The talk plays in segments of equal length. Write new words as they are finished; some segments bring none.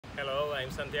I'm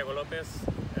Santiago López,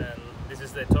 and this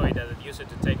is the toy that I used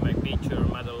to take my picture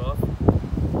model of.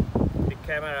 The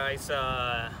camera is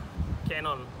a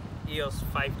Canon EOS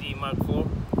 5D Mark IV.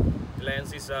 The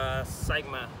lens is a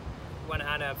Sigma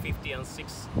 150 and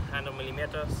 600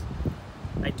 millimeters.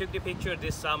 I took the picture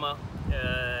this summer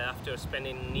after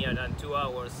spending near than 2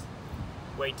 hours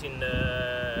waiting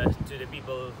to the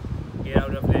people get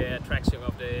out of the attraction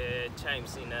of the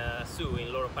chimes in a zoo,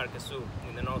 in Loro Parque Zoo,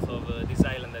 in the north of this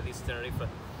island that is Tenerife.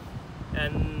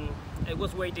 And I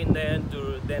was waiting there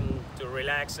to them to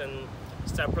relax and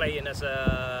start playing as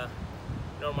a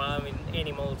normal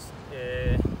animals,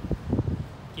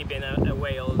 keeping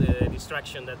away all the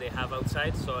distraction that they have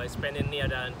outside. So I spent near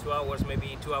than 2 hours,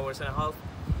 maybe 2 hours and a half,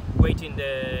 waiting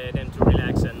them to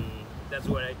relax, and that's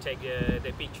where I take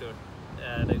the picture.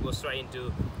 That was trying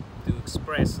to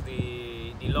express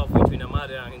the love between a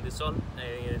mother and the son.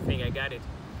 I think I got it.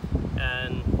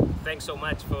 And thanks so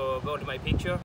much for going to my picture.